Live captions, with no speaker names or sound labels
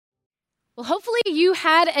Well, hopefully you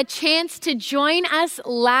had a chance to join us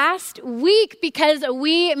last week because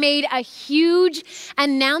we made a huge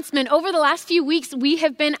announcement. Over the last few weeks, we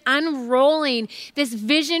have been unrolling this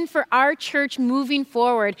vision for our church moving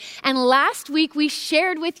forward. And last week, we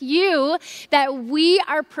shared with you that we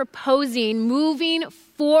are proposing moving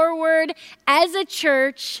forward as a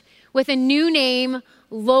church with a new name,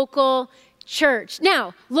 Local Church.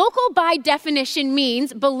 Now, local by definition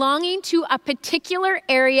means belonging to a particular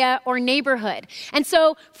area or neighborhood. And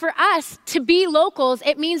so for us to be locals,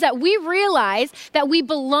 it means that we realize that we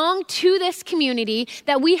belong to this community,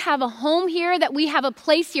 that we have a home here, that we have a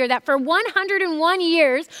place here, that for 101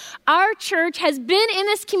 years, our church has been in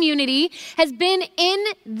this community, has been in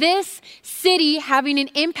this city having an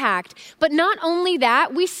impact. But not only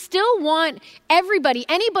that, we still want everybody,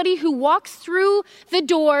 anybody who walks through the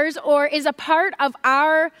doors or is a part of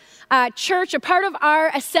our church, a part of our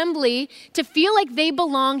assembly, to feel like they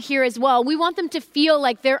belong here as well. We want them to feel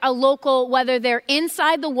like they're a local, whether they're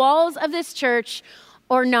inside the walls of this church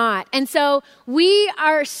or not. And so we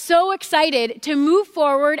are so excited to move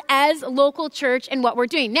forward as Local Church and what we're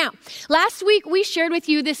doing. Now, last week we shared with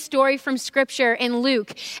you this story from Scripture in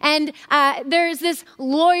Luke. And there's this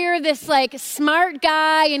lawyer, this like smart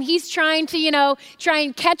guy, and he's trying to, try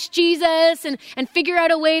and catch Jesus and figure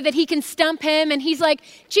out a way that he can stump him. And he's like,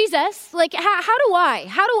 Jesus, like, how do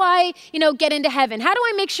I, get into heaven? How do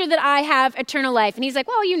I make sure that I have eternal life? And he's like,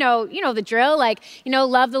 well, you know the drill, like,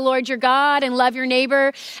 love the Lord your God and love your neighbor.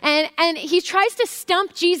 And he tries to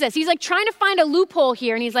stump Jesus. He's like trying to find a loophole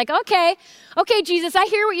here. And he's like, okay, Jesus, I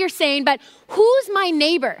hear what you're saying, but who's my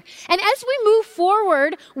neighbor? And as we move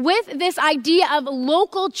forward with this idea of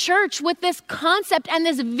local church, with this concept and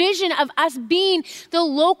this vision of us being the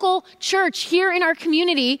local church here in our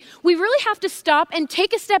community, we really have to stop and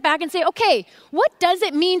take a step back and say, okay, what does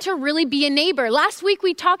it mean to really be a neighbor? Last week,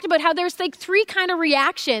 we talked about how there's like three kind of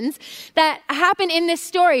reactions that happen in this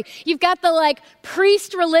story. You've got the like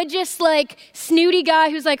priest, religious, like snooty guy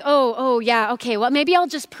who's like, oh yeah, okay, well, maybe I'll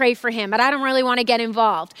just pray for him, but I don't really want to get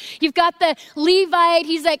involved. You've got the Levite,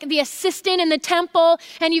 he's like the assistant in the temple,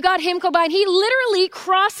 and you got him go by, and he literally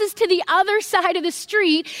crosses to the other side of the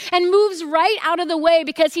street and moves right out of the way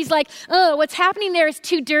because he's like, oh, what's happening there is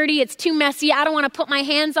too dirty, it's too messy, I don't want to put my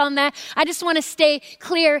hands on that, I just want to stay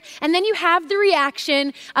clear. And then you have the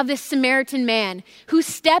reaction of this Samaritan man who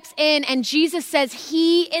steps in, and Jesus says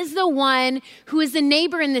he is the one who is the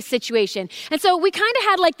neighbor in this situation. And so we kind of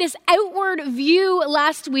had like this outward view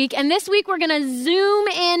last week, and this week we're going to zoom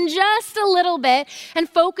in just a little bit and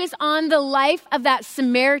focus on the life of that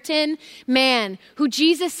Samaritan man who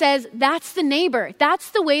Jesus says, that's the neighbor.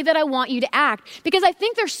 That's the way that I want you to act. Because I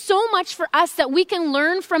think there's so much for us that we can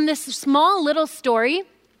learn from this small little story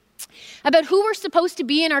about who we're supposed to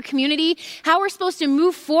be in our community, how we're supposed to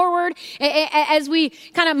move forward as we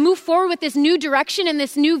kind of move forward with this new direction and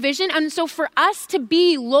this new vision. And so for us to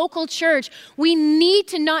be local church, we need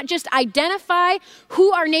to not just identify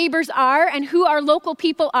who our neighbors are and who our local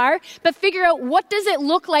people are, but figure out what does it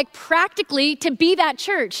look like practically to be that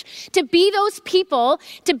church, to be those people,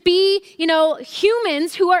 to be,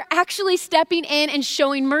 humans who are actually stepping in and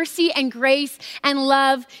showing mercy and grace and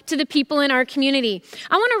love to the people in our community.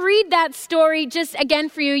 I want to read that story just again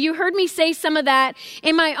for you. You heard me say some of that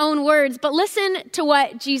in my own words, but listen to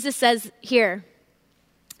what Jesus says here.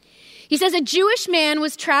 He says, a Jewish man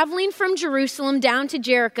was traveling from Jerusalem down to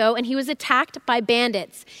Jericho, and he was attacked by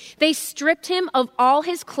bandits. They stripped him of all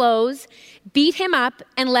his clothes, beat him up,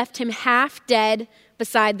 and left him half dead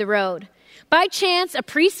beside the road. By chance, a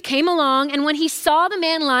priest came along, and when he saw the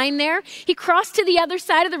man lying there, he crossed to the other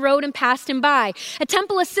side of the road and passed him by. A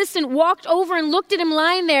temple assistant walked over and looked at him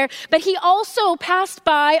lying there, but he also passed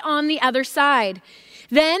by on the other side.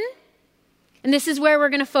 Then, and this is where we're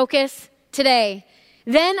going to focus today,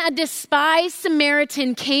 then a despised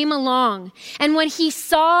Samaritan came along, and when he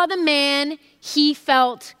saw the man, he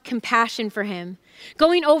felt compassion for him.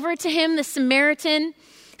 Going over to him, the Samaritan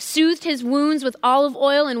soothed his wounds with olive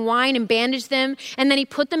oil and wine and bandaged them, and then he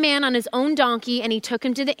put the man on his own donkey and he took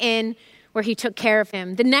him to the inn where he took care of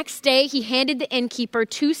him. The next day he handed the innkeeper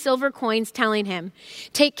 2 silver coins, telling him,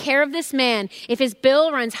 take care of this man. If his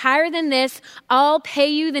bill runs higher than this, I'll pay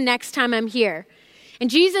you the next time I'm here. And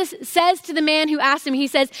Jesus says to the man who asked him, he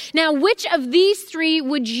says, now which of these 3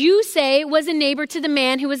 would you say was a neighbor to the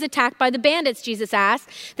man who was attacked by the bandits? Jesus asked.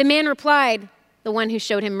 The man replied, the one who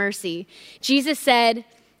showed him mercy. Jesus said,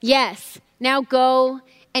 yes, now go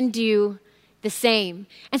and do the same.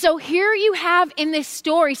 And so here you have in this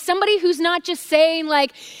story, somebody who's not just saying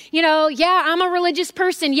like, yeah, I'm a religious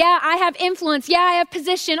person. Yeah, I have influence. Yeah, I have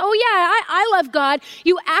position. Oh yeah, I love God.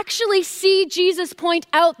 You actually see Jesus point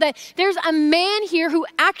out that there's a man here who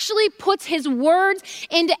actually puts his words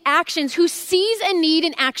into actions, who sees a need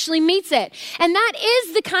and actually meets it. And that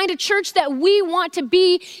is the kind of church that we want to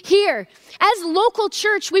be here. As local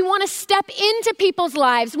church, we want to step into people's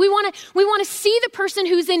lives. We want to see the person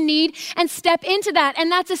who's in need and step into that.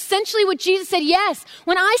 And that's essentially what Jesus said. Yes,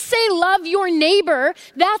 when I say love your neighbor,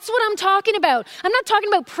 that's what I'm talking about. I'm not talking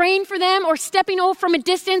about praying for them or stepping over from a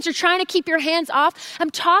distance or trying to keep your hands off. I'm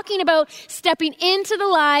talking about stepping into the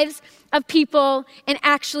lives of people and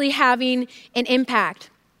actually having an impact.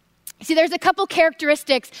 See, there's a couple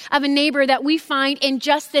characteristics of a neighbor that we find in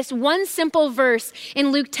just this one simple verse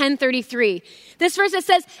in Luke 10:33. This verse that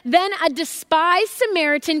says, "Then a despised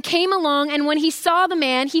Samaritan came along, and when he saw the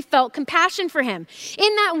man, he felt compassion for him."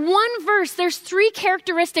 In that one verse, there's three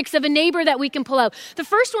characteristics of a neighbor that we can pull out. The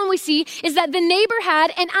first one we see is that the neighbor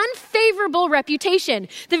had an unfavorable reputation.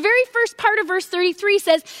 The very first part of verse 33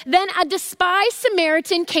 says, "Then a despised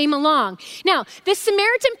Samaritan came along." Now, the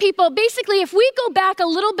Samaritan people, basically, if we go back a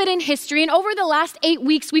little bit in history, and over the last 8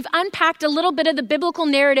 weeks, we've unpacked a little bit of the biblical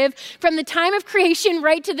narrative from the time of creation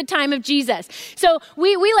right to the time of Jesus. So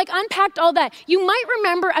we unpacked all that. You might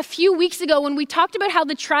remember a few weeks ago when we talked about how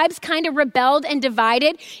the tribes kind of rebelled and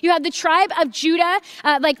divided. You had the tribe of Judah,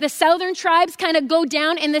 like the southern tribes kind of go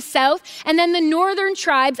down in the south, and then the northern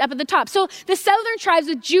tribes up at the top. So the southern tribes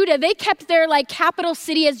with Judah, they kept their capital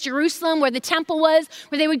city as Jerusalem, where the temple was,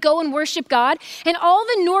 where they would go and worship God. And all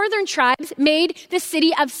the northern tribes made the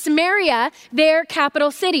city of Samaria their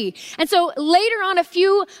capital city. And so later on, a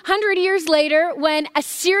few hundred years later, when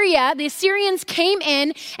the Assyrians came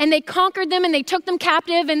in and they conquered them and they took them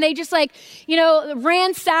captive and they just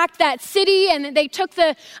ransacked that city, and they took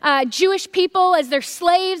the Jewish people as their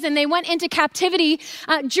slaves and they went into captivity.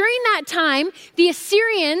 During that time, the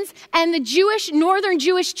Assyrians and the northern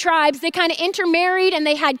Jewish tribes, they kind of intermarried and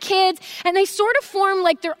they had kids, and they sort of formed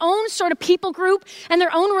their own sort of people group and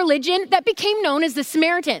their own religion that became known as the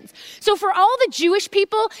Samaritans. So for all the Jewish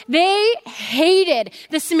people, they hated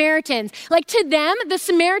the Samaritans. To them, the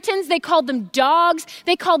Samaritans, they called them dogs.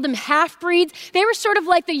 They called them half-breeds. They were sort of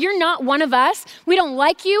like you're not one of us. We don't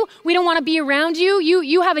like you. We don't want to be around you.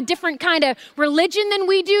 You have a different kind of religion than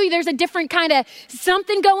we do. There's a different kind of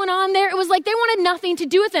something going on there. It was like they wanted nothing to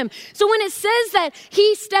do with him. So when it says that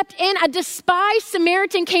he stepped in, a despised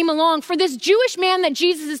Samaritan came along, for this Jewish man that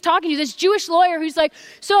Jesus is talking to, this Jewish lawyer who's like,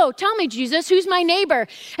 "So tell me, Jesus, who's my neighbor?"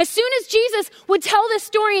 As soon as Jesus would tell this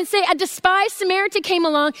story and say a despised Samaritan came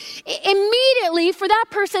along, immediately for that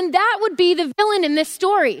person, that would be the villain in this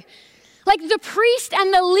story. The priest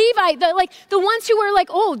and the Levite, the ones who were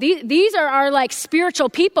these are our spiritual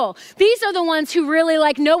people. These are the ones who really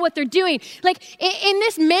know what they're doing. In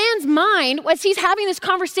this man's mind, as he's having this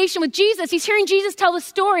conversation with Jesus, he's hearing Jesus tell the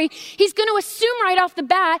story, he's going to assume right off the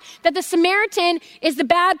bat that the Samaritan is the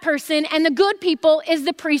bad person and the good people is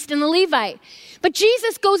the priest and the Levite. But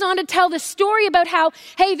Jesus goes on to tell the story about how,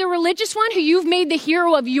 hey, the religious one who you've made the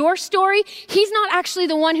hero of your story, he's not actually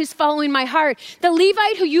the one who's following my heart. The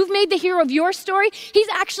Levite who you've made the hero of your story, he's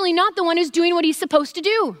actually not the one who's doing what he's supposed to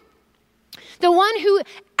do. The one who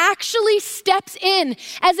actually steps in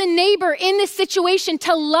as a neighbor in this situation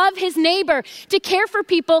to love his neighbor, to care for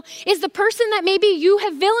people, is the person that maybe you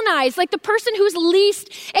have villainized, the person who's least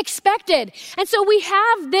expected. And so we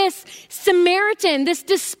have this Samaritan, this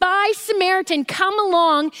despised Samaritan, come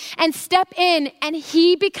along and step in, and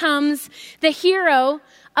he becomes the hero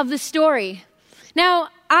of the story. Now,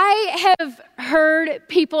 I have heard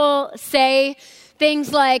people say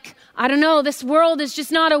things like, I don't know, this world is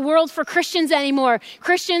just not a world for Christians anymore.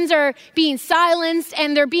 Christians are being silenced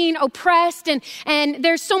and they're being oppressed, and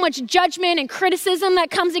there's so much judgment and criticism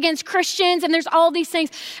that comes against Christians, and there's all these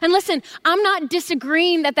things. And listen, I'm not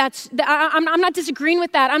disagreeing I'm not disagreeing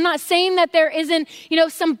with that. I'm not saying that there isn't,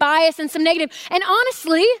 some bias and some negative. And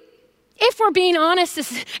honestly, if we're being honest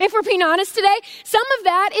today, some of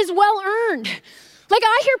that is well earned.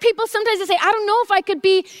 I hear people sometimes that say, I don't know if I could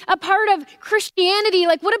be a part of Christianity.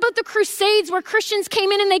 What about the Crusades where Christians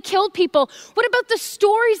came in and they killed people? What about the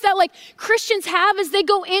stories that Christians have as they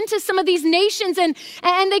go into some of these nations and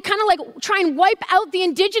they kind of try and wipe out the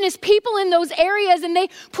indigenous people in those areas, and they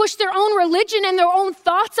push their own religion and their own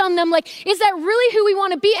thoughts on them? Is that really who we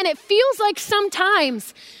want to be? And it feels like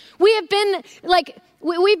sometimes we have been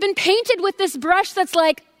we've been painted with this brush that's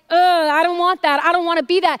I don't want that. I don't want to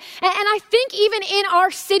be that. And I think even in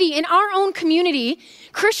our city, in our own community,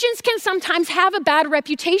 Christians can sometimes have a bad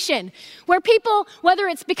reputation where people, whether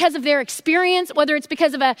it's because of their experience, whether it's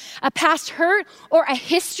because of a past hurt or a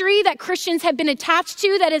history that Christians have been attached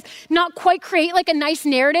to that is not quite create like a nice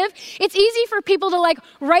narrative, it's easy for people to like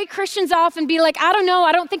write Christians off and be like, I don't know,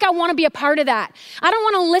 I don't think I want to be a part of that. I don't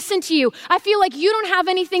want to listen to you. I feel like you don't have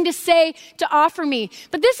anything to say to offer me.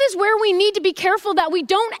 But this is where we need to be careful that we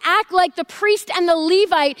don't act like the priest and the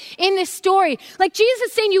Levite in this story. Like Jesus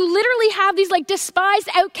is saying, you literally have these like despised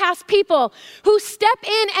outcast people who step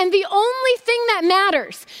in, and the only thing that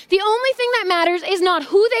matters is not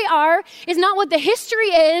who they are, is not what the history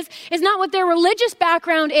is not what their religious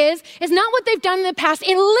background is not what they've done in the past.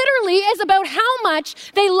 It literally is about how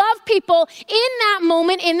much they love people in that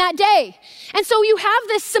moment, in that day. And so you have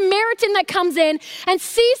this Samaritan that comes in and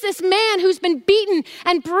sees this man who's been beaten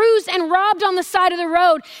and bruised and robbed on the side of the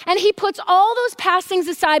road, and he puts all those past things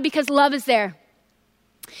aside because love is there.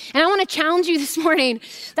 And I want to challenge you this morning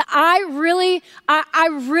that I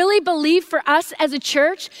really believe for us as a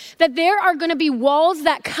church that there are going to be walls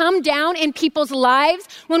that come down in people's lives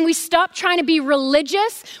when we stop trying to be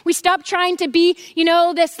religious. We stop trying to be,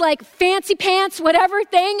 this like fancy pants, whatever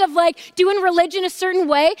thing of like doing religion a certain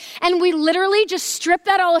way. And we literally just strip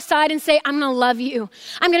that all aside and say, I'm going to love you.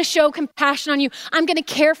 I'm going to show compassion on you. I'm going to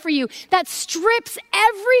care for you. That strips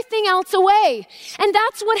everything else away. And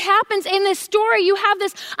that's what happens in this story. You have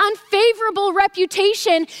this unfavorable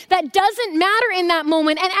reputation that doesn't matter in that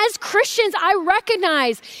moment. And as Christians, I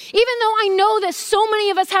recognize, even though I know that so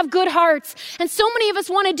many of us have good hearts and so many of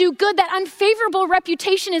us want to do good, that unfavorable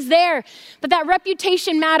reputation is there. But that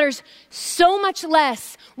reputation matters so much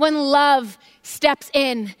less when love steps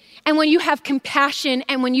in and when you have compassion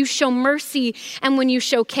and when you show mercy and when you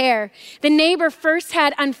show care. The neighbor first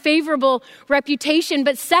had unfavorable reputation,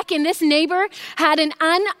 but second, this neighbor had an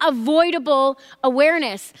unavoidable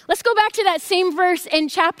awareness. Let's go back to that same verse in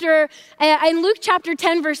Luke chapter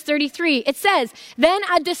 10, verse 33. It says, then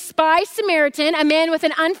a despised Samaritan, a man with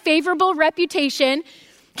an unfavorable reputation,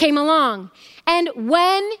 came along. And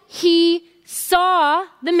when he saw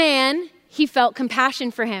the man, he felt compassion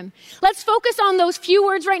for him. Let's focus on those few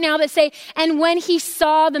words right now that say, and when he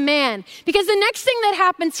saw the man. Because the next thing that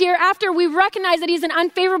happens here after we recognize that he's an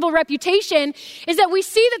unfavorable reputation is that we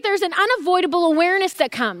see that there's an unavoidable awareness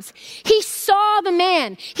that comes. He saw the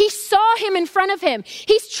man. He saw him in front of him.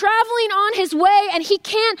 He's traveling on his way and he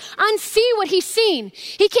can't unsee what he's seen.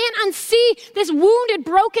 He can't unsee this wounded,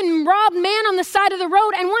 broken, robbed man on the side of the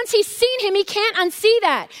road. And once he's seen him, he can't unsee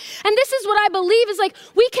that. And this is what I believe is like,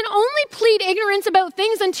 we can only plead ignorance about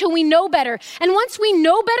things until we know better. And once we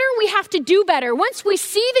know better, we have to do better. Once we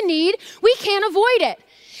see the need, we can't avoid it.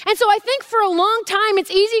 And so I think for a long time,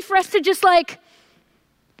 it's easy for us to just like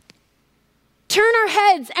turn our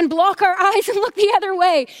heads and block our eyes and look the other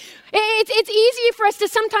way. It's easy for us to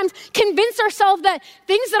sometimes convince ourselves that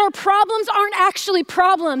things that are problems aren't actually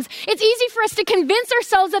problems. It's easy for us to convince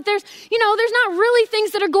ourselves that there's not really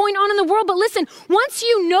things that are going on in the world. But listen, once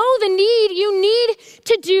you know the need, you need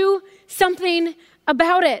to do something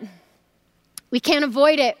about it. We can't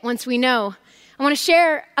avoid it once we know. I want to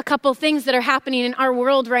share a couple things that are happening in our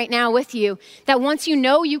world right now with you, that once you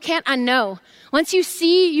know, you can't unknow. Once you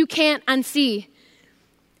see, you can't unsee.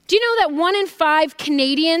 Do you know that 1 in 5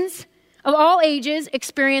 Canadians of all ages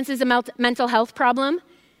experiences a mental health problem?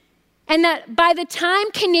 And that by the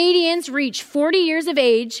time Canadians reach 40 years of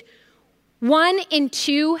age, 1 in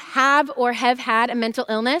 2 have or have had a mental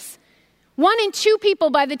illness. 1 in 2 people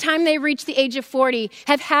by the time they reach the age of 40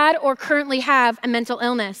 have had or currently have a mental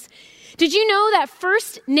illness. Did you know that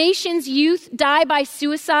First Nations youth die by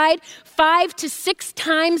suicide 5 to 6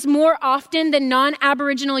 times more often than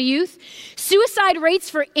non-Aboriginal youth? Suicide rates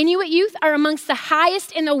for Inuit youth are amongst the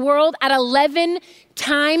highest in the world at 11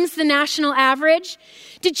 times the national average.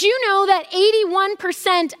 Did you know that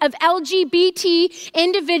 81% of LGBT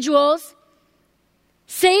individuals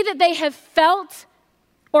say that they have felt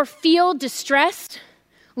or feel distressed,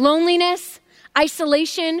 loneliness,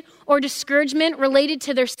 isolation, or discouragement related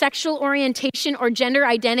to their sexual orientation or gender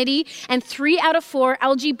identity? And 3 out of 4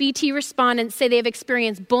 LGBT respondents say they have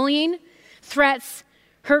experienced bullying, threats,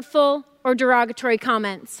 hurtful, or derogatory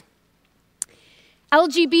comments.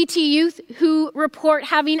 LGBT youth who report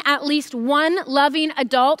having at least one loving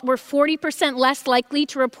adult were 40% less likely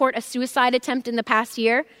to report a suicide attempt in the past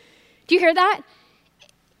year. Do you hear that?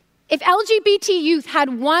 If LGBT youth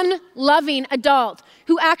had one loving adult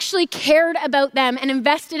who actually cared about them and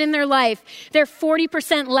invested in their life, they're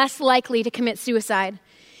 40% less likely to commit suicide.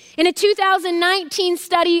 In a 2019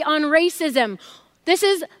 study on racism, This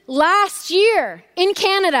is last year in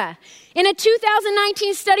Canada. In a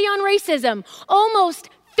 2019 study on racism, almost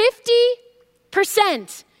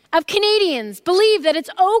 50% of Canadians believe that it's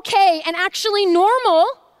okay and actually normal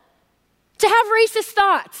to have racist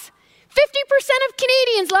thoughts. 50% of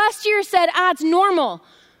Canadians last year said, it's normal,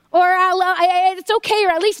 or it's okay, or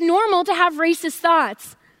at least normal to have racist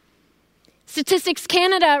thoughts. Statistics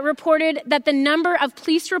Canada reported that the number of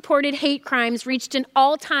police-reported hate crimes reached an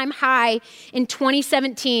all-time high in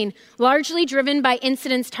 2017, largely driven by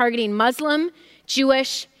incidents targeting Muslim,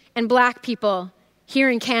 Jewish, and Black people here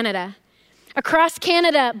in Canada. Across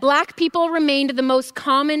Canada, Black people remained the most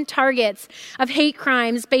common targets of hate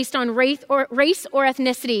crimes based on race or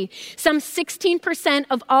ethnicity. Some 16%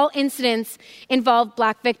 of all incidents involved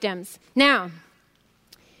Black victims. Now,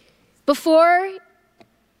 before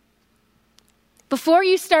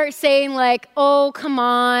you start saying like, oh, come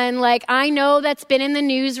on, like I know that's been in the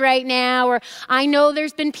news right now, or I know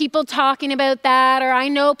there's been people talking about that, or I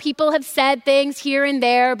know people have said things here and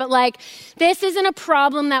there, but like this isn't a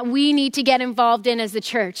problem that we need to get involved in as the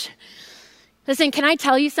church. Listen, can I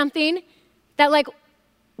tell you something? That like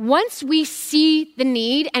once we see the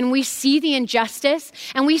need and we see the injustice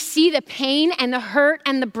and we see the pain and the hurt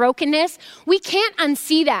and the brokenness, we can't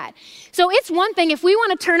unsee that. So it's one thing if we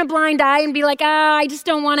want to turn a blind eye and be like, I just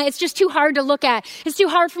don't want to, it's just too hard to look at. It's too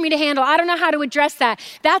hard for me to handle. I don't know how to address that.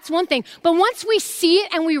 That's one thing. But once we see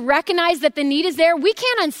it and we recognize that the need is there, we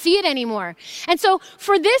can't unsee it anymore. And so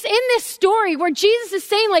for this, in this story where Jesus is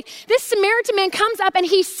saying like, this Samaritan man comes up and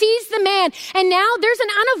he sees the man, and now there's an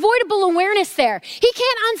unavoidable awareness there. He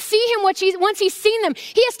can't unsee him once he's seen them.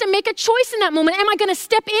 He has to make a choice in that moment. Am I going to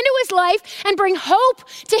step into his life and bring hope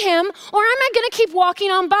to him, or am I going to keep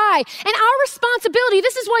walking on by? And our responsibility,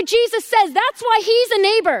 this is why Jesus says, that's why he's a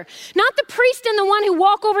neighbor. Not the priest and the one who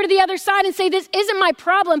walk over to the other side and say, this isn't my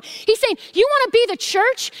problem. He's saying, you want to be the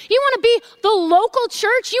church? You want to be the local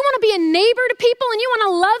church? You want to be a neighbor to people and you want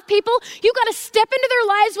to love people? You got to step into their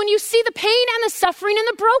lives when you see the pain and the suffering and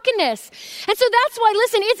the brokenness. And so that's why,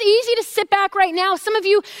 listen, it's easy to sit back right now. Some of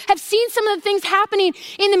you have seen some of the things happening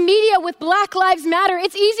in the media with Black Lives Matter.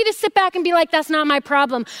 It's easy to sit back and be like, that's not my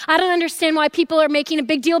problem. I don't understand why people are making a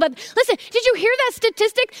big deal about it. Listen, did you hear that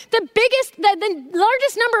statistic? The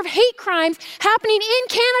largest number of hate crimes happening in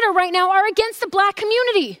Canada right now are against the Black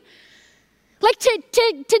community. Like to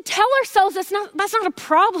tell ourselves that's not a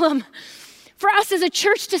problem for us as a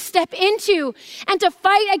church to step into and to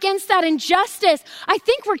fight against that injustice. I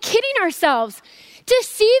think we're kidding ourselves. To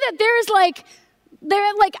see that there's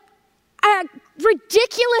a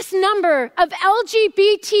ridiculous number of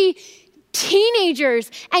LGBT teenagers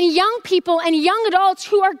and young people and young adults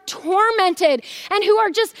who are tormented and who are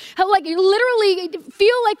just like literally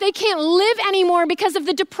feel like they can't live anymore because of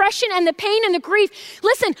the depression and the pain and the grief.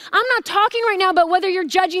 Listen, I'm not talking right now about whether you're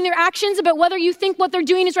judging their actions, about whether you think what they're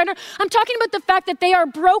doing is right or wrong. I'm talking about the fact that they are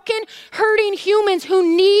broken, hurting humans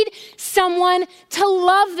who need someone to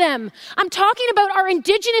love them. I'm talking about our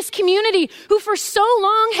Indigenous community who for so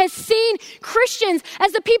long has seen Christians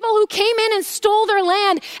as the people who came in and stole their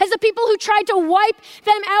land, as the people who tried to wipe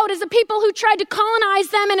them out, as the people who tried to colonize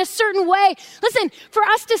them in a certain way. Listen, for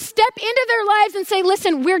us to step into their lives and say,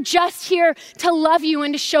 listen, we're just here to love you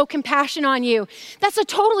and to show compassion on you. That's a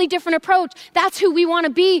totally different approach. That's who we want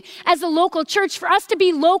to be as a local church. For us to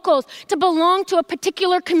be locals, to belong to a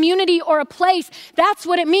particular community or a place, that's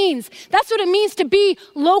what it means. That's what it means to be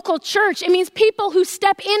local church. It means people who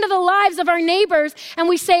step into the lives of our neighbors and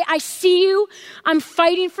we say, I see you, I'm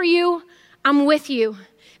fighting for you, I'm with you.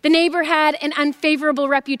 The neighbor had an unfavorable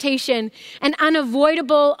reputation, an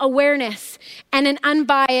unavoidable awareness, and an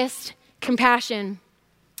unbiased compassion.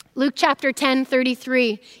 Luke chapter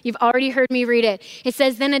 10:33, you've already heard me read it. It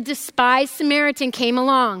says, then a despised Samaritan came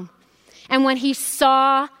along, and when he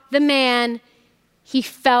saw the man, he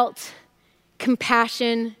felt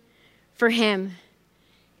compassion for him.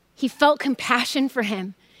 He felt compassion for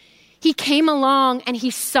him. He came along and he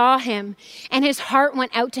saw him and his heart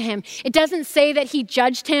went out to him. It doesn't say that he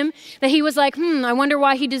judged him, that he was like, I wonder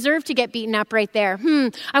why he deserved to get beaten up right there.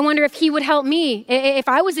 I wonder if he would help me if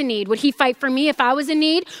I was in need. Would he fight for me if I was in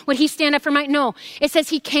need? Would he stand up for my? No. It says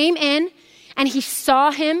he came in and he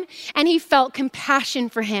saw him and he felt compassion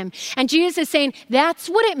for him. And Jesus is saying, that's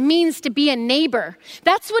what it means to be a neighbor.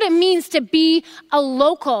 That's what it means to be a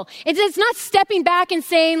local. It's not stepping back and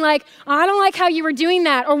saying like, I don't like how you were doing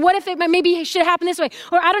that. Or what if it maybe should happen this way?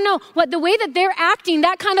 Or I don't know, what the way that they're acting,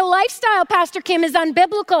 that kind of lifestyle, Pastor Kim, is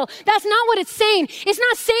unbiblical. That's not what it's saying. It's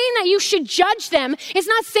not saying that you should judge them. It's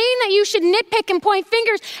not saying that you should nitpick and point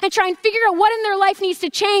fingers and try and figure out what in their life needs to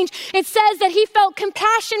change. It says that he felt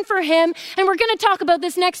compassion for him. And we're going to talk about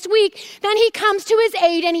this next week. Then he comes to his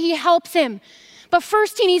aid and he helps him. But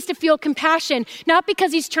first he needs to feel compassion, not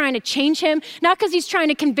because he's trying to change him, not because he's trying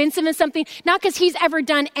to convince him of something, not because he's ever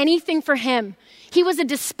done anything for him. He was a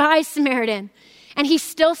despised Samaritan, and he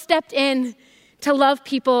still stepped in to love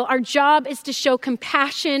people. Our job is to show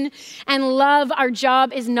compassion and love. Our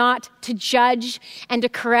job is not to judge and to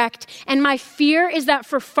correct. And my fear is that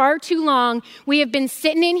for far too long, we have been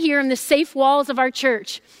sitting in here in the safe walls of our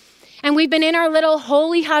church. And we've been in our little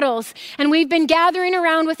holy huddles, and we've been gathering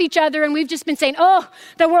around with each other, and we've just been saying, oh,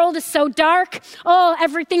 the world is so dark. Oh,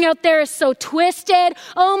 everything out there is so twisted.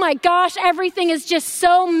 Oh my gosh, everything is just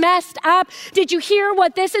so messed up. Did you hear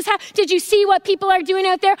what this is? Did you see what people are doing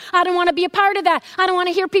out there? I don't want to be a part of that. I don't want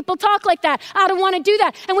to hear people talk like that. I don't want to do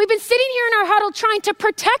that. And we've been sitting here in our huddle trying to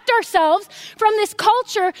protect ourselves from this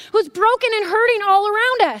culture who's broken and hurting all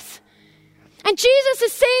around us. And Jesus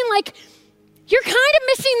is saying, like, you're kind of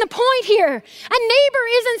missing the point here. A neighbor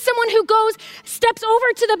isn't someone who steps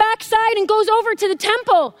over to the backside and goes over to the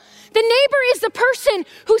temple. The neighbor is the person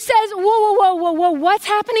who says, whoa, what's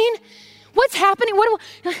happening? What's happening?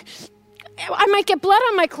 I might get blood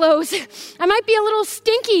on my clothes. I might be a little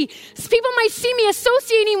stinky. People might see me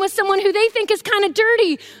associating with someone who they think is kind of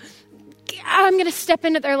dirty. I'm going to step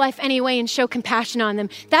into their life anyway and show compassion on them.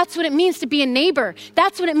 That's what it means to be a neighbor.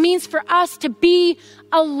 That's what it means for us to be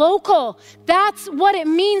a local. That's what it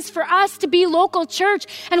means for us to be local church.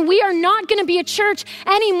 And we are not going to be a church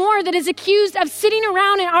anymore that is accused of sitting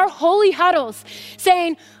around in our holy huddles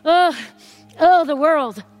saying, the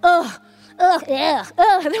world, the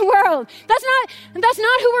world. That's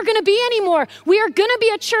not who we're going to be anymore. We are going to be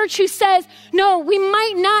a church who says, no, we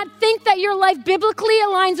might not think that your life biblically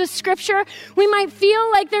aligns with Scripture. We might feel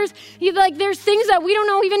like there's things that we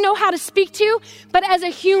don't even know how to speak to. But as a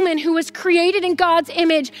human who was created in God's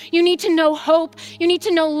image, you need to know hope. You need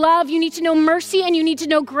to know love. You need to know mercy, and you need to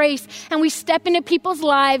know grace. And we step into people's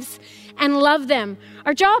lives and love them.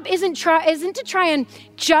 Our job isn't to try and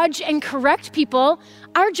judge and correct people.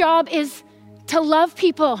 Our job is to love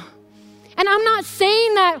people. And I'm not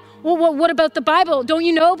saying that, well, what about the Bible? Don't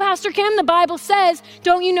you know, Pastor Kim, the Bible says,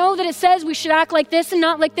 don't you know that it says we should act like this and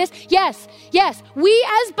not like this? Yes. We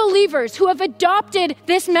as believers who have adopted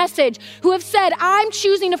this message, who have said, I'm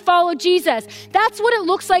choosing to follow Jesus. That's what it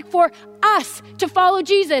looks like for us to follow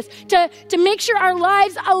Jesus, to make sure our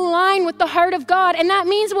lives align with the heart of God. And that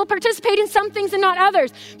means we'll participate in some things and not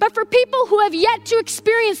others. But for people who have yet to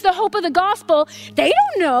experience the hope of the gospel, they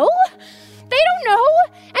don't know.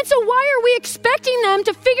 And so why are we expecting them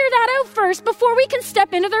to figure that out first before we can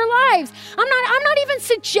step into their lives? I'm not even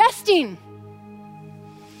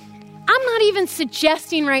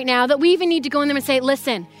suggesting right now that we even need to go in them and say,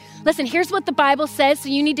 listen, here's what the Bible says, so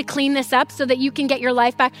you need to clean this up so that you can get your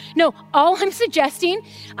life back. No, I'm suggesting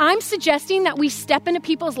that we step into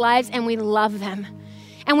people's lives and we love them.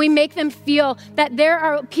 And we make them feel that there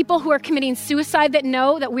are people who are committing suicide that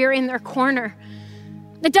know that we're in their corner.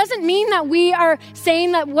 That doesn't mean that we are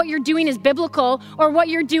saying that what you're doing is biblical or what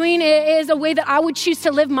you're doing is a way that I would choose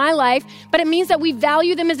to live my life, but it means that we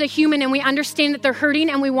value them as a human and we understand that they're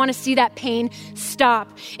hurting and we want to see that pain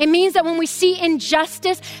stop. It means that when we see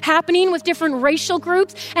injustice happening with different racial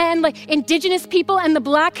groups and like indigenous people and the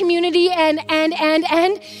Black community and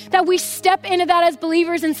that we step into that as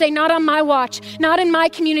believers and say, not on my watch, not in my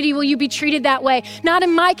community will you be treated that way. Not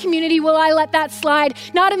in my community will I let that slide.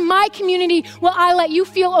 Not in my community will I let you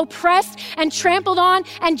feel oppressed and trampled on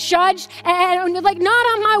and judged and like not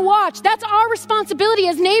on my watch. That's our responsibility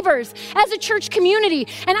as neighbors, as a church community.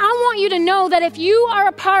 And I want you to know that if you are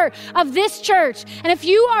a part of this church and if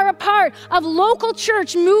you are a part of local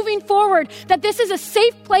church moving forward, that this is a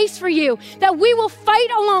safe place for you, that we will fight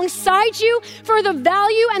alongside you for the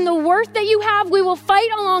value and the worth that you have. We will fight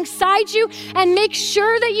alongside you and make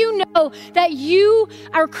sure that you know that you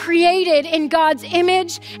are created in God's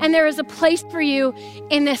image and there is a place for you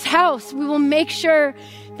in this house. We will make sure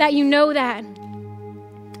that you know that.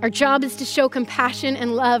 Our job is to show compassion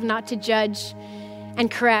and love, not to judge and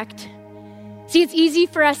correct. See, it's easy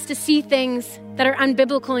for us to see things that are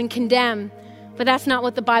unbiblical and condemn, but that's not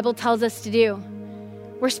what the Bible tells us to do.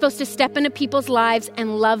 We're supposed to step into people's lives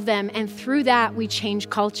and love them, and through that, we change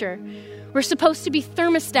culture. We're supposed to be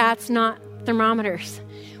thermostats, not thermometers.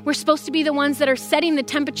 We're supposed to be the ones that are setting the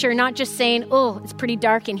temperature, not just saying, oh, it's pretty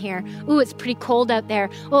dark in here. Oh, it's pretty cold out there.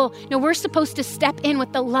 Oh, no, we're supposed to step in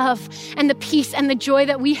with the love and the peace and the joy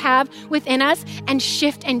that we have within us and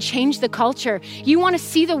shift and change the culture. You want to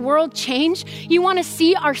see the world change? You want to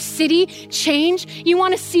see our city change? You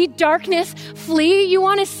want to see darkness flee? You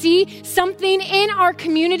want to see something in our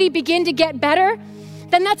community begin to get better?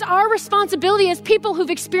 then that's our responsibility as people who've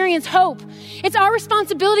experienced hope. It's our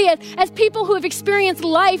responsibility as people who have experienced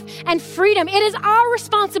life and freedom. It is our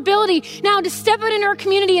responsibility now to step out in our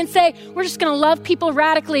community and say, we're just going to love people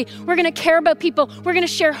radically. We're going to care about people. We're going to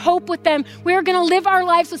share hope with them. We're going to live our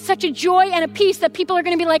lives with such a joy and a peace that people are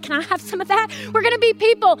going to be like, can I have some of that? We're going to be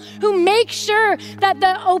people who make sure that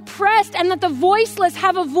the oppressed and that the voiceless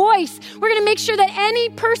have a voice. We're going to make sure that any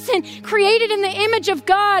person created in the image of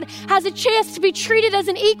God has a chance to be treated as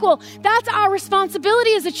an equal. That's our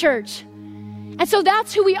responsibility as a church. And so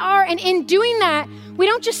that's who we are. And in doing that, we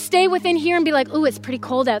don't just stay within here and be like, oh, it's pretty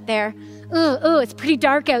cold out there. Oh, it's pretty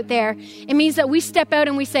dark out there. It means that we step out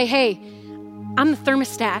and we say, hey, I'm the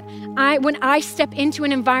thermostat. When I step into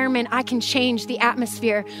an environment, I can change the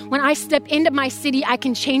atmosphere. When I step into my city, I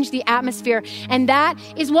can change the atmosphere. And that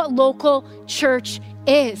is what local church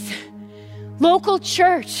is. Local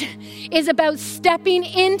church is about stepping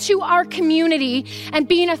into our community and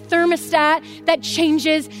being a thermostat that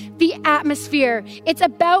changes the atmosphere. It's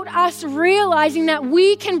about us realizing that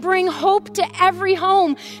we can bring hope to every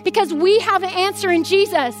home because we have an answer in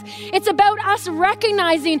Jesus. It's about us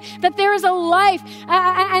recognizing that there is a life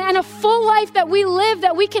and a full life that we live,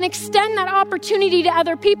 that we can extend that opportunity to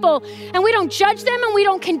other people. And we don't judge them and we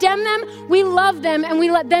don't condemn them. We love them and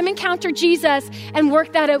we let them encounter Jesus and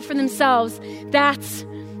work that out for themselves. That's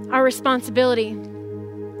our responsibility.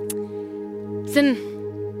 Listen,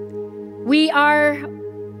 we are,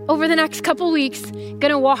 over the next couple weeks, going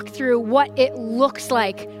to walk through what it looks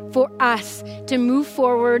like for us to move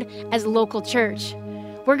forward as local church.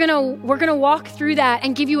 We're gonna walk through that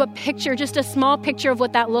and give you a picture, just a small picture of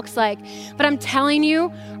what that looks like. But I'm telling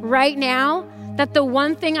you right now that the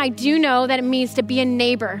one thing I do know that it means to be a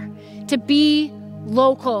neighbor, to be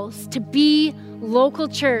locals, to be local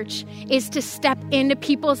church is to step into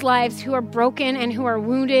people's lives who are broken and who are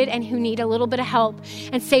wounded and who need a little bit of help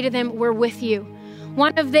and say to them, we're with you.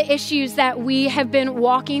 One of the issues that we have been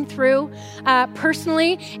walking through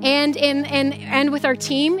personally and with our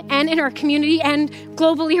team and in our community and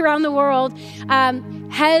globally around the world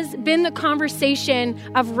has been the conversation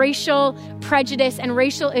of racial prejudice and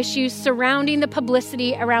racial issues surrounding the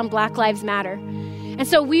publicity around Black Lives Matter. And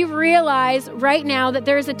so we realize right now that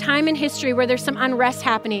there is a time in history where there's some unrest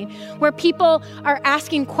happening, where people are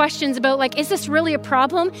asking questions about like, is this really a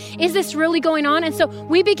problem? Is this really going on? And so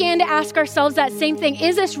we began to ask ourselves that same thing.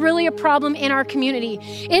 Is this really a problem in our community?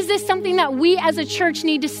 Is this something that we as a church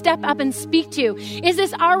need to step up and speak to? Is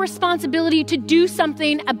this our responsibility to do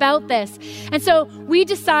something about this? And so we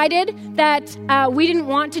decided that we didn't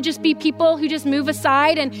want to just be people who just move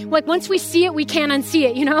aside and like once we see it, we can't unsee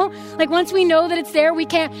it, you know? Like once we know that it's there, we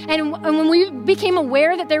can't. And when we became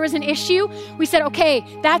aware that there was an issue, we said, okay,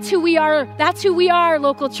 that's who we are. That's who we are,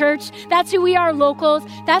 local church. That's who we are, locals.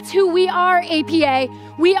 That's who we are, APA.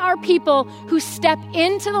 We are people who step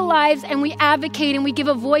into the lives and we advocate and we give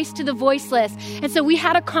a voice to the voiceless. And so we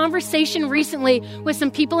had a conversation recently with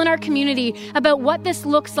some people in our community about what this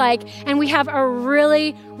looks like. And we have a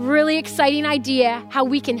really, really exciting idea how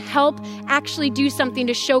we can help actually do something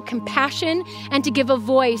to show compassion and to give a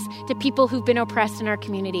voice to people who've been oppressed in our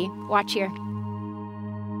community. Watch here.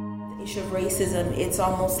 The issue of racism, it's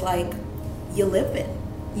almost like you live it.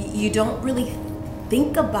 You don't really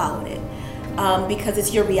think about it. Because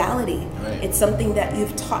it's your reality. Right. It's something that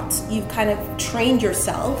you've kind of trained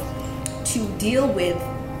yourself to deal with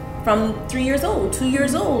from 3 years old, 2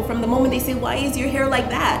 years old, from the moment they say, why is your hair like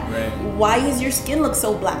that? Right. Why is your skin look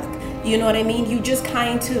so black? You know what I mean? You just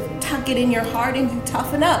kind of tuck it in your heart and you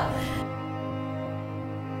toughen up.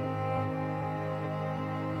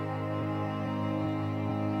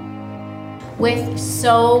 With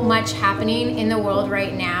so much happening in the world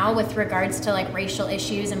right now with regards to like racial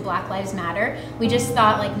issues and Black Lives Matter, we just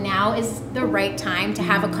thought like now is the right time to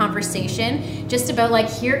have a conversation just about like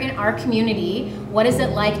here in our community, what is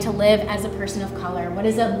it like to live as a person of color? What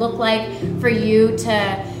does it look like for you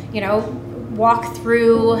to, you know, walk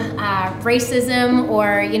through racism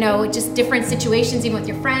or, you know, just different situations, even with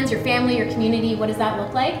your friends, your family, your community? What does that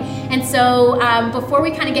look like? And so before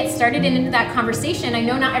we kind of get started into that conversation, I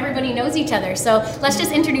know not everybody knows each other. So let's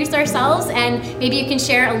just introduce ourselves and maybe you can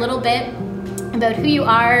share a little bit about who you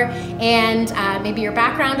are and maybe your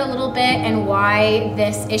background a little bit and why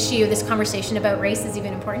this issue, this conversation about race is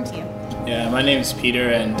even important to you. Yeah, my name is Peter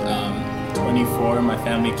and 24. My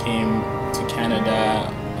family came to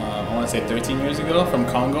Canada I want to say 13 years ago from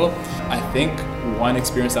Congo. I think one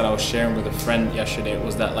experience that I was sharing with a friend yesterday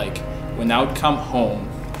was that like when I would come home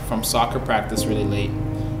from soccer practice really late,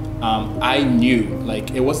 I knew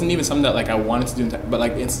like it wasn't even something that like I wanted to do, but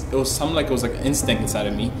like it was something like it was like an instinct inside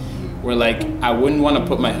of me where like I wouldn't want to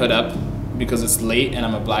put my hood up because it's late and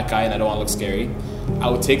I'm a black guy and I don't want to look scary. I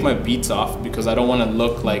would take my beats off because I don't want to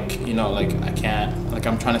look like, you know, like I can't, like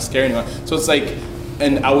I'm trying to scare anyone. So it's like,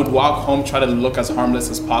 and I would walk home, try to look as harmless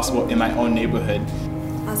as possible in my own neighborhood.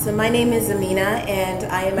 Awesome. My name is Amina,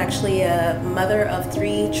 and I am actually a mother of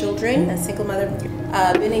 3 children, a single mother of 3.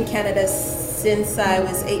 Been in Canada since I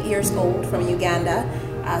was 8 years old from Uganda.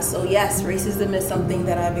 So yes, racism is something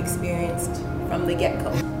that I've experienced from the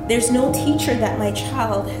get-go. There's no teacher that my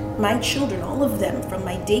children, all of them, from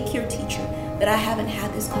my daycare teacher, that I haven't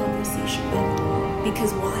had this conversation with.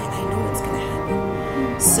 Because why? I know it's going to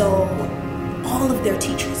happen. So all of their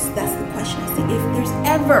teachers, that's the question. I say, if there's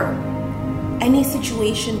ever any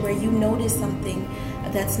situation where you notice something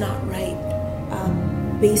that's not right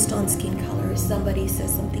based on skin color, somebody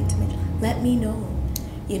says something to me, let me know.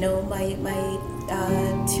 You know, my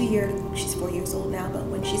 2-year, she's 4 years old now, but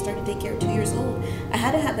when she started daycare at 2 years old, I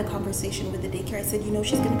had to have the conversation with the daycare. I said, you know,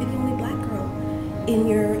 she's going to be the only black girl in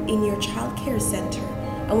your child care center.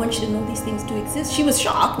 I want you to know these things do exist. She was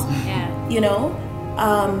shocked. Yeah. You know,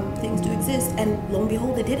 things do exist, and lo and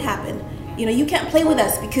behold, it did happen. You know, you can't play with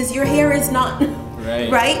us because your hair is not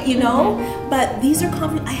right, you know? But these are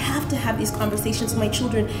I have to have these conversations with my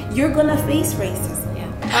children. You're gonna face racism.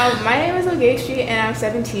 My name is Ogechi, and I'm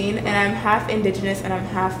 17, and I'm half indigenous and I'm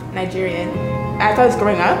half Nigerian. As I was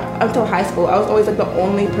growing up, until high school, I was always like the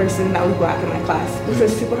only person that was black in my class, which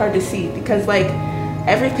was super hard to see because like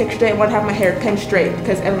every picture day I want to have my hair pinned straight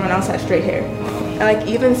because everyone else had straight hair. And like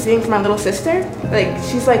even seeing from my little sister, like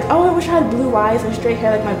she's like, oh, I wish I had blue eyes and straight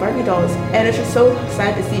hair like my Barbie dolls. And it's just so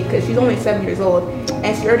sad to see because she's only 7 years old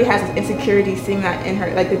and she already has this insecurity seeing that in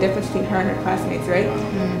her, like the difference between her and her classmates, right?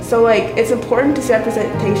 So like it's important to see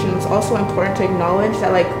representation. It's also important to acknowledge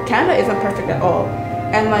that like Canada isn't perfect at all.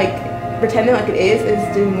 And like pretending like it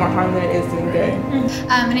is doing more harm than it is doing good.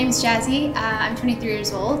 My name is Jazzy. I'm 23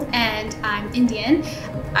 years old and I'm Indian.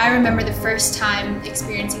 I remember the first time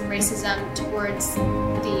experiencing racism towards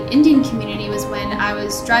the Indian community was when I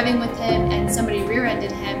was driving with him and somebody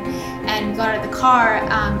rear-ended him and got out of the car,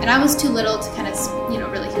 and I was too little to kind of, you know,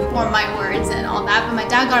 really form my words and all that, but my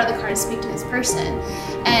dad got out of the car to speak to this person,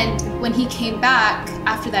 and when he came back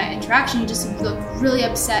after that interaction, he just looked really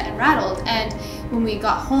upset and rattled. And when we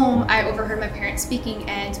got home, I overheard my parents speaking,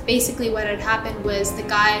 and basically what had happened was the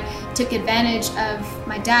guy took advantage of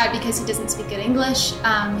my dad because he doesn't speak good English,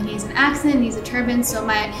 and he has an accent, and he's a turban, so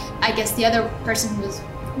I guess the other person who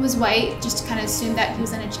was white just kind of assumed that he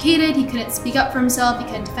was uneducated, he couldn't speak up for himself, he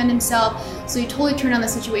couldn't defend himself, so he totally turned on the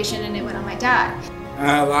situation and it went on my dad.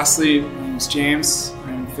 Lastly, my name is James,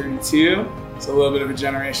 I'm 32, it's a little bit of a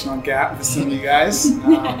generational gap with some of you guys.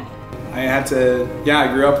 I had to,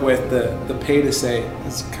 I grew up with the pay to say.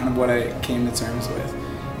 That's kind of what I came to terms with.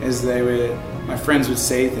 Is my friends would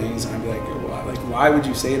say things and I'd be like, why would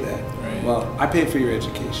you say that? Right. Well, I paid for your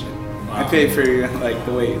education. Wow. I paid for your,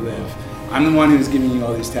 the way you live. I'm the one who's giving you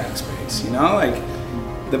all these tax breaks, you know? Like,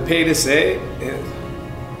 the pay to say, it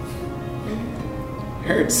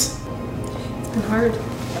hurts. It's been hard.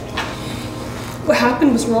 What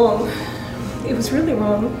happened was wrong. It was really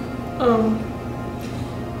wrong.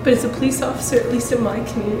 But as a police officer, at least in my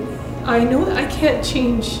community, I know that I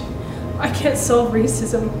can't solve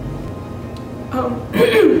racism.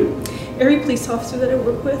 Every police officer that I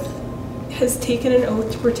work with has taken an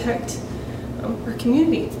oath to protect our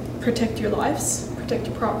community, protect your lives, protect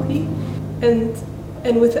your property,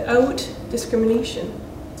 and without discrimination.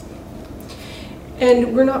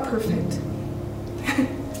 And we're not perfect.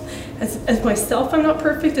 As myself, I'm not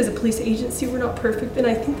perfect. As a police agency, we're not perfect. And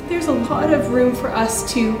I think there's a lot of room for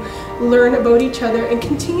us to learn about each other and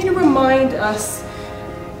continue to remind us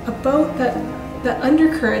about that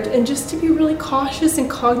undercurrent, and just to be really cautious and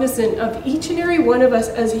cognizant of each and every one of us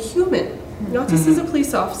as a human, not just as a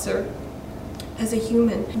police officer, as a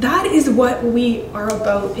human. That is what we are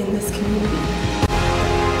about in this community.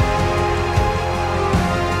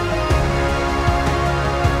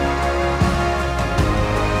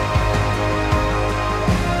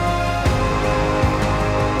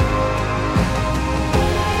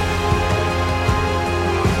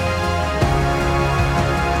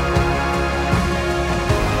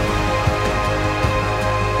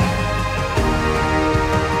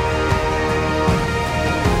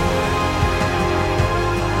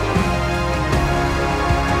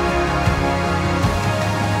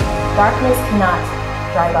 Darkness cannot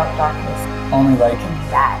drive out darkness. Only light can do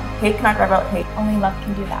that. Hate cannot drive out hate. Only love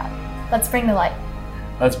can do that. Let's bring the light.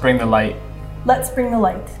 Let's bring the light. Let's bring the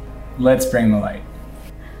light. Let's bring the light.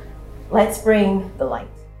 Let's bring the light.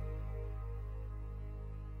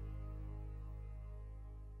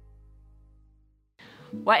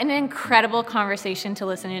 What an incredible conversation to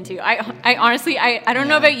listen into. I honestly, I don't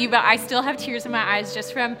know about you, but I still have tears in my eyes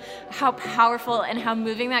just from how powerful and how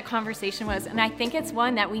moving that conversation was. And I think it's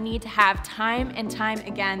one that we need to have time and time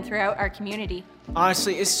again throughout our community.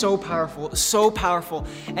 Honestly, it's so powerful, so powerful.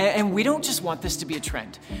 And we don't just want this to be a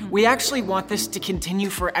trend. We actually want this to continue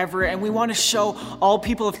forever, and we want to show all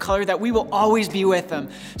people of color that we will always be with them.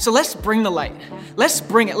 So let's bring the light. Let's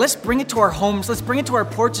bring it. Let's bring it to our homes. Let's bring it to our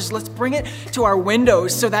porches. Let's bring it to our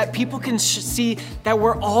windows so that people can see that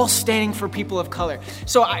we're all standing for people of color.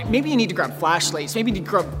 So maybe you need to grab flashlights. Maybe you need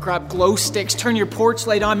to grab glow sticks, turn your porch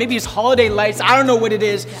light on. Maybe it's holiday lights. I don't know what it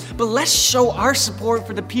is. But let's show our support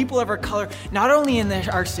for the people of our color, not only in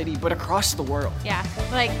our city, but across the world. Yeah,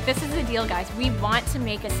 like this is the deal, guys. We want to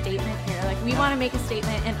make a statement here. Like we want to make a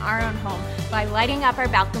statement in our own home by lighting up our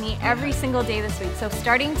balcony every single day this week. So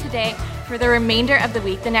starting today, for the remainder of the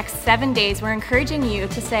week, the next 7 days, we're encouraging you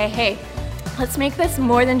to say, hey, let's make this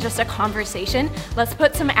more than just a conversation. Let's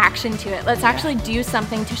put some action to it. Let's actually do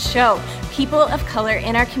something to show people of color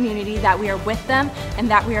in our community that we are with them and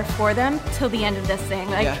that we are for them till the end of this thing.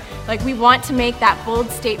 Like we want to make that bold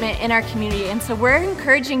statement in our community. And so we're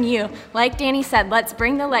encouraging you, like Danny said, let's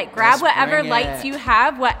bring the light. Grab whatever lights you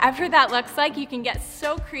have, whatever that looks like. You can get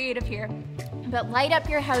so creative here. But light up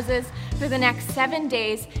your houses for the next 7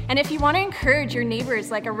 days. And if you want to encourage your neighbors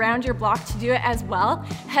like around your block to do it as well,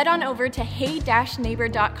 head on over to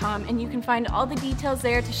hey-neighbor.com and you can find all the details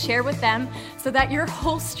there to share with them so that your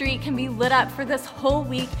whole street can be lit up for this whole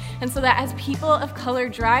week, and so that as people of color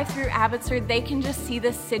drive through Abbotsford, they can just see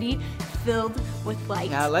this city filled with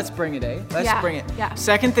light. Yeah, let's bring it, eh? Let's bring it. Yeah.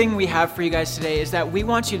 Second thing we have for you guys today is that we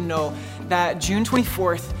want you to know that June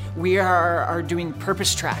 24th, we are doing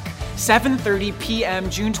Purpose Track, 7:30 p.m.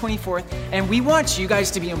 June 24th, and we want you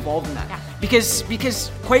guys to be involved in that. Yeah.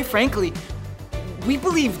 Because quite frankly, we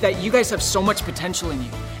believe that you guys have so much potential in you.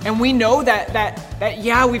 And we know that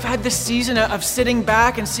yeah, we've had this season of sitting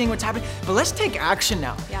back and seeing what's happening, but let's take action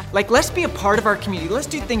now. Yeah. Like, let's be a part of our community. Let's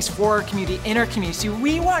do things for our community, in our community. So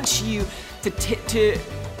we want you to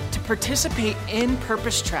participate in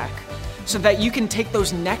Purpose Track, so that you can take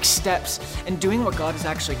those next steps in doing what God has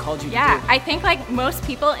actually called you to do. Yeah, I think like most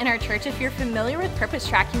people in our church, if you're familiar with Purpose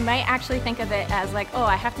Track, you might actually think of it as like, oh,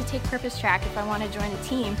 I have to take Purpose Track if I want to join a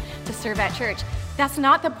team to serve at church. That's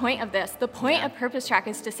not the point of this. The point of Purpose Track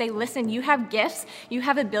is to say, listen, you have gifts, you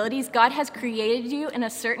have abilities. God has created you in a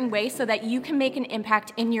certain way so that you can make an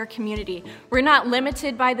impact in your community. We're not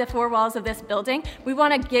limited by the four walls of this building. We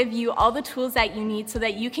want to give you all the tools that you need so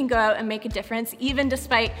that you can go out and make a difference, even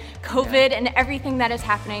despite COVID and everything that is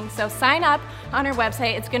happening. So sign up on our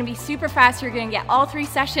website. It's going to be super fast. You're going to get all 3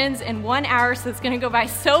 sessions in 1 hour, so it's going to go by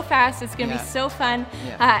so fast. It's going to be so fun.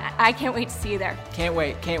 I can't wait to see you there. Can't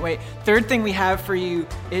wait. Third thing we have for you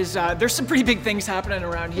is there's some pretty big things happening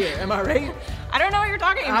around here. Am I right? I don't know what you're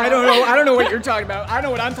talking about. I don't know what you're talking about. I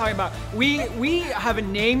know what I'm talking about. We have a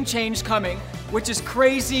name change coming, which is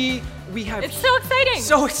crazy. It's so exciting.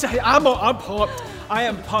 So excited. I'm pumped. I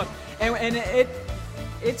am pumped. And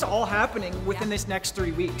it's all happening within this next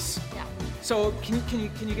 3 weeks. Yeah. So can you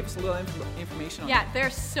give us a little information on that? Yeah,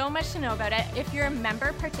 there's so much to know about it. If you're a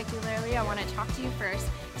member particularly, I want to talk to you first.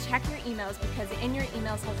 Check your emails, because in your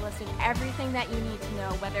emails has listed everything that you need to know,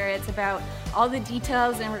 whether it's about all the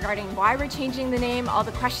details and regarding why we're changing the name, all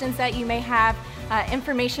the questions that you may have,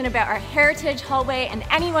 information about our Heritage Hallway, and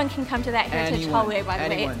anyone can come to that Heritage Hallway, by the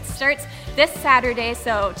way. It starts this Saturday,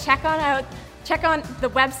 so check on the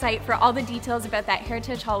website for all the details about that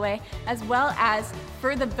Heritage Hallway, as well as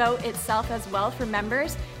for the vote itself as well for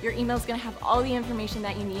members. Your email is going to have all the information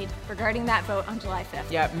that you need regarding that vote on July 5th.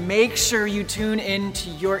 Yeah, make sure you tune into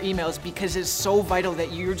your emails, because it's so vital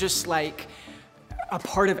that you're just like a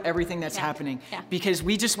part of everything that's happening, because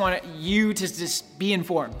we just want you to just be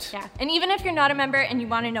informed. Yeah, and even if you're not a member and you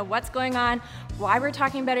want to know what's going on, why we're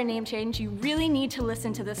talking about a name change, you really need to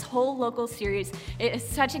listen to this whole local series. It is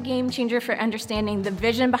such a game changer for understanding the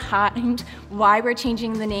vision behind why we're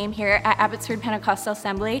changing the name here at Abbotsford Pentecostal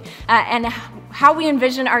Assembly, and how we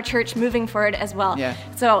envision our church moving forward as well. Yeah.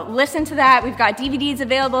 So listen to that. We've got DVDs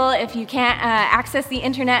available if you can't access the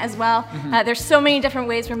internet as well. There's so many different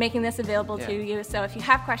ways we're making this available to you. So if you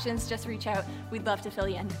have questions, just reach out. We'd love to fill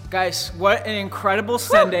you in. Guys, what an incredible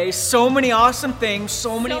Sunday. So many awesome things.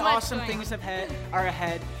 So many awesome things are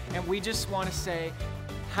ahead. And we just want to say,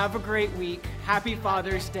 have a great week. Happy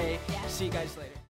Father's Day. See you guys later.